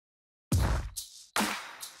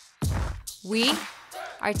We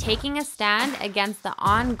are taking a stand against the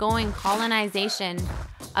ongoing colonization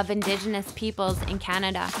of Indigenous peoples in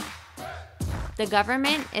Canada. The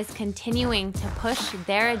government is continuing to push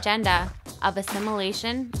their agenda of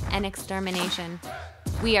assimilation and extermination.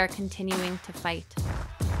 We are continuing to fight.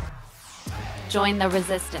 Join the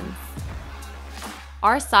resistance.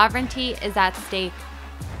 Our sovereignty is at stake.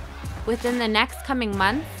 Within the next coming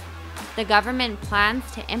months, the government plans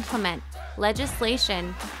to implement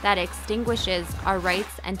legislation that extinguishes our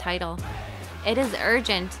rights and title. It is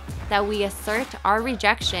urgent that we assert our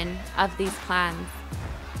rejection of these plans.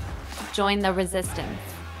 Join the resistance.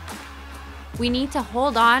 We need to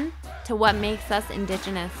hold on to what makes us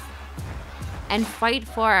Indigenous and fight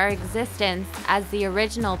for our existence as the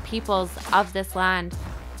original peoples of this land.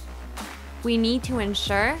 We need to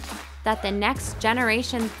ensure that the next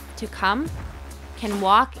generations to come can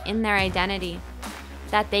walk in their identity,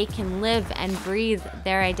 that they can live and breathe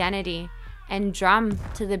their identity and drum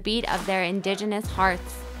to the beat of their Indigenous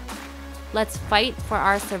hearts. Let's fight for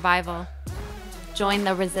our survival. Join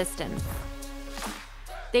the resistance.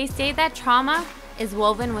 They say that trauma is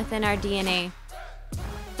woven within our DNA,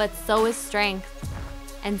 but so is strength,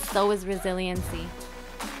 and so is resiliency.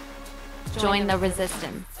 Join the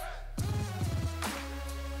resistance.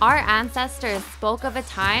 Our ancestors spoke of a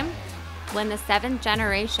time when the seventh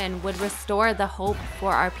generation would restore the hope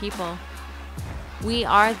for our people. We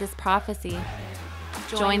are this prophecy.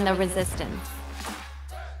 Join the resistance.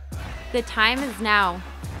 The time is now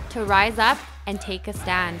to rise up and take a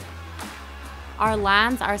stand. Our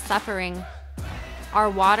lands are suffering, our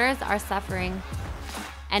waters are suffering,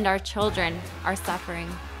 and our children are suffering.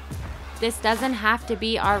 This doesn't have to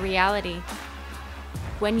be our reality.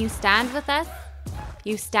 When you stand with us,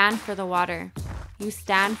 you stand for the water, you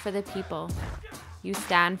stand for the people, you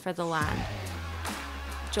stand for the land.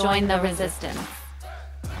 Join the resistance.